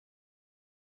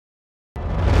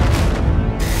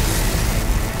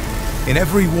In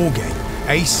every wargame,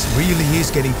 Ace really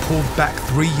is getting pulled back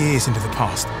 3 years into the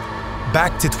past.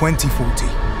 Back to 2040,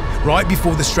 right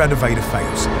before the Stratovator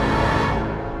fails.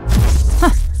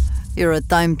 You're a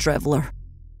time traveler.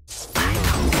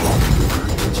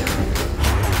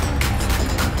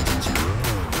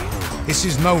 This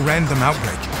is no random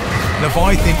outbreak.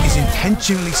 Leviathan is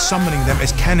intentionally summoning them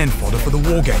as cannon fodder for the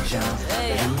wargame.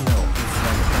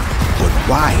 But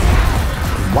why?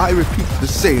 Why repeat the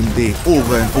same day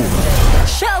over and over?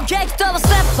 Showcase double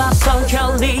step up so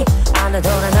curly. I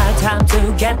don't have time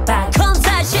to get back.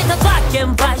 Concession the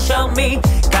fucking flash on me.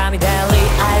 Got me daily,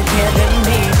 I get in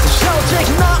me.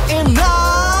 Showcase not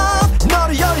enough.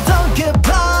 너를 열이 don't give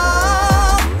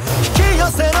up.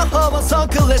 기여세는 허원성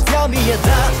let's tell me it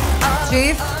up.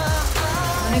 Chief,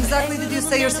 when exactly did you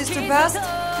say your sister passed?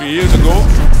 3 years ago.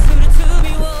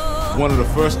 One of the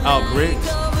first outbreaks.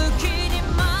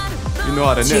 You know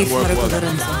how the Chief network was.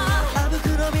 Lorenzo.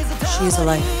 She is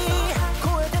alive.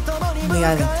 On the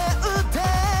island.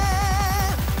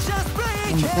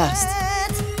 In the past.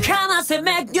 Come on, say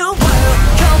make new world.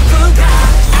 Come through God.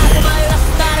 I can buy you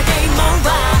start a game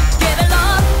over. Give it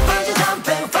love. Bungee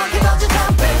jumping, funky bungee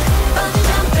jumping. Bungee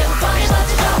jumping, funky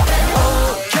bungee jumping.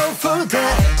 Oh, come through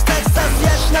that. Texas,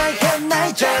 yes, night and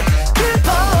night jet. Keep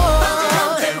on. Bungee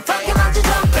jumping, funky bungee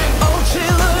jumping. Oh,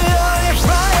 chill, you're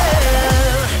flying.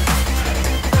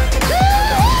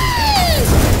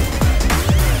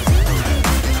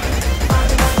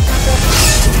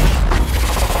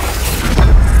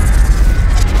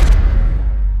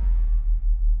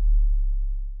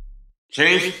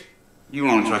 Chief, you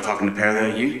want to try talking to Pear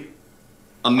there, you?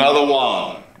 Another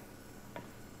one.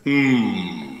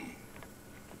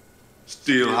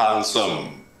 Still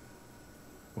handsome.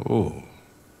 Oh,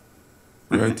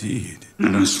 indeed.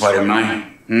 Don't sweat it,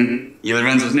 mate. You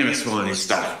Lorenzo's never swallowed his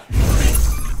stuff.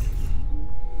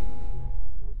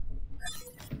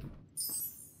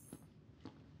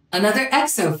 Another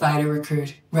exo fighter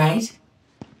recruit, right?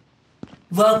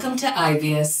 Welcome to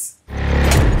IBIS.